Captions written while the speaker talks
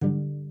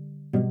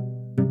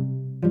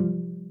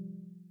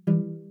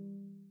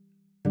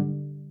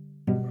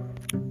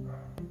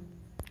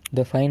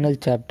The final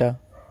chapter,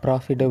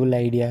 profitable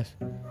ideas.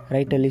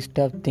 Write a list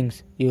of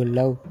things you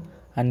love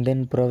and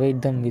then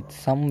provide them with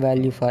some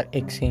value for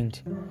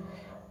exchange.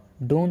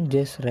 Don't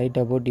just write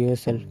about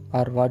yourself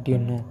or what you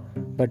know,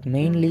 but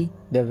mainly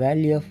the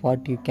value of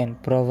what you can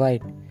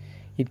provide.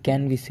 It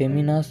can be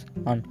seminars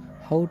on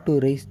how to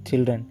raise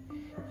children.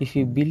 If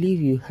you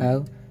believe you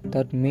have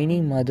taught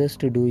many mothers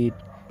to do it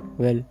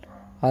well,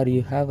 or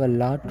you have a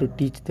lot to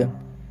teach them,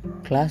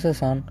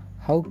 classes on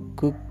how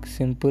cook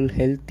simple,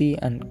 healthy,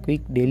 and quick,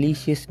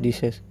 delicious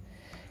dishes.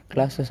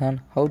 Classes on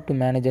how to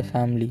manage a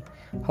family,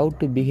 how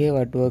to behave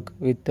at work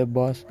with the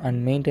boss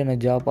and maintain a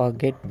job or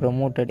get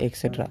promoted,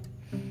 etc.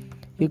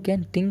 You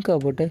can think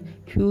about a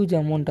huge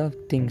amount of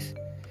things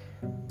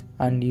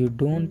and you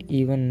don't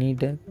even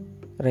need a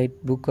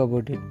write book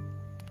about it.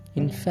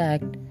 In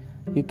fact,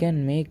 you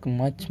can make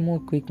much more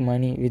quick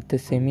money with the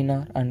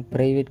seminar and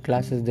private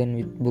classes than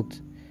with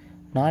books.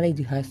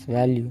 Knowledge has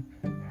value,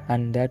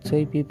 and that's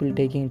why people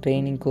taking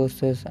training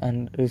courses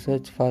and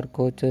research for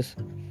coaches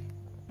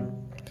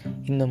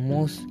in the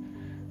most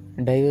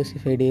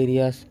diversified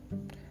areas.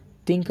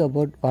 Think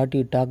about what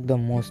you talk the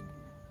most,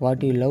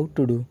 what you love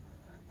to do,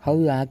 how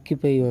you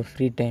occupy your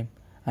free time,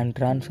 and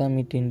transform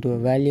it into a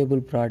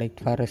valuable product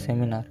for a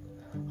seminar,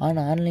 an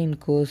online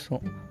course,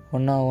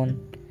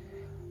 one-on-one,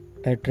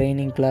 a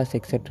training class,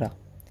 etc.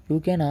 You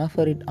can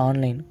offer it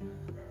online,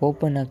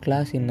 open a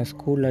class in a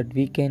school at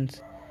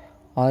weekends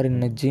or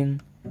in a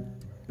gym.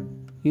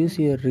 Use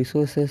your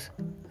resources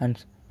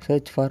and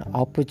search for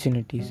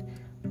opportunities.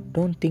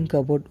 Don't think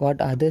about what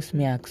others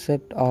may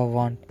accept or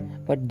want,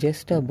 but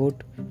just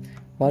about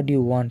what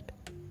you want,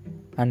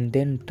 and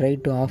then try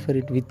to offer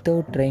it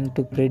without trying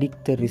to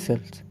predict the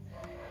results.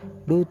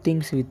 Do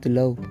things with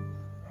love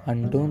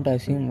and don't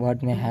assume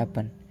what may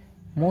happen.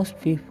 Most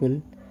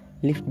people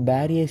lift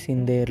barriers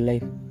in their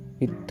life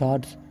with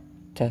thoughts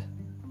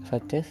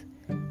such as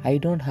I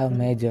don't have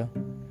major,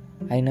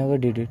 I never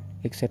did it,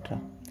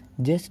 etc.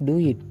 Just do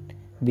it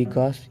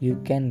because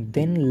you can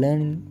then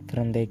learn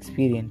from the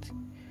experience.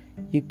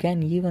 You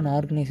can even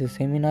organize a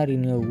seminar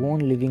in your own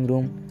living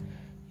room.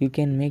 You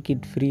can make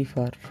it free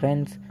for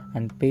friends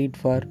and paid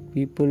for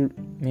people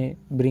may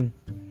bring.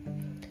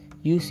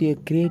 Use your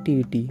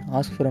creativity,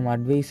 ask for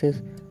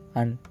advices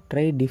and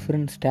try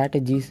different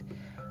strategies,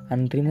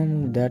 and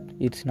remember that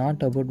it's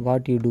not about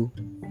what you do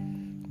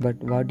but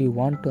what you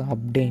want to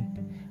obtain.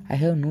 I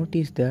have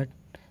noticed that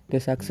the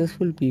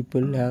successful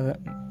people have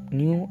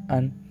new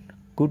and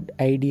good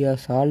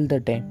ideas all the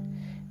time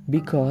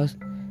because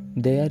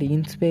they are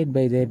inspired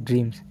by their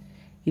dreams.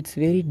 It's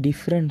very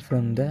different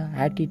from the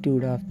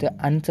attitude of the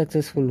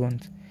unsuccessful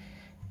ones,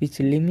 which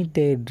limit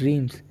their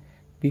dreams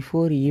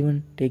before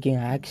even taking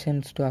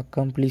actions to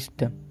accomplish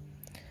them.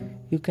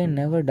 You can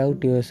never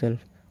doubt yourself.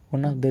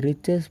 One of the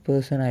richest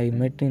person I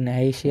met in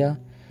Asia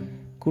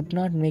could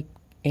not make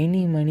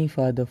any money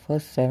for the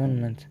first 7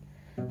 months,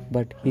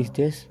 but he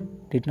just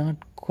did not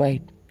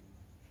quit.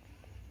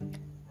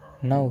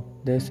 Now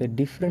there's a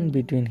difference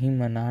between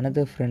him and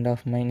another friend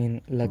of mine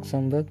in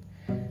Luxembourg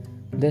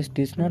that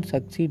did not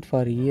succeed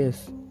for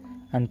years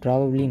and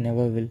probably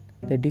never will.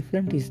 The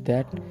difference is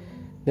that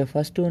the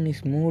first one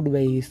is moved by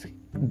his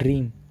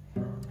dream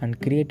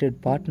and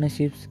created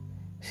partnerships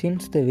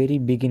since the very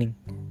beginning,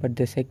 but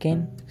the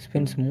second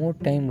spends more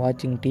time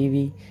watching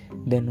TV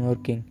than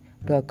working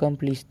to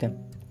accomplish them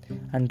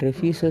and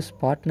refuses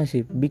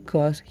partnership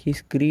because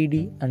he's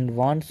greedy and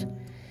wants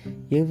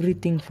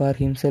everything for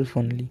himself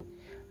only.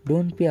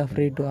 Don't be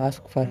afraid to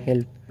ask for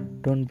help.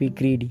 Don't be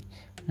greedy.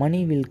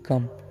 Money will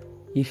come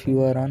if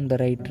you are on the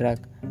right track,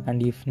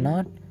 and if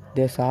not,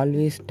 there's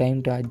always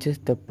time to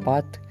adjust the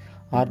path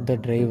or the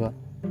driver.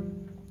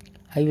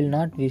 I will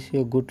not wish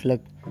you good luck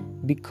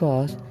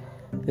because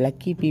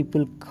lucky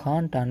people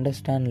can't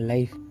understand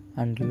life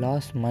and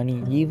lose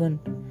money even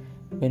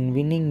when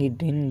winning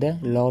it in the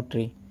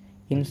lottery.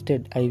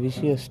 Instead, I wish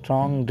you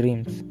strong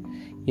dreams,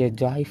 a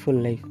joyful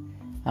life,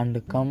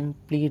 and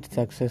complete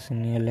success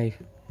in your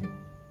life.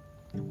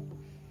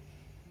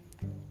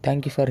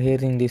 Thank you for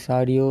hearing this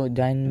audio.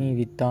 Join me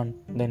with on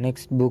the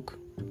next book.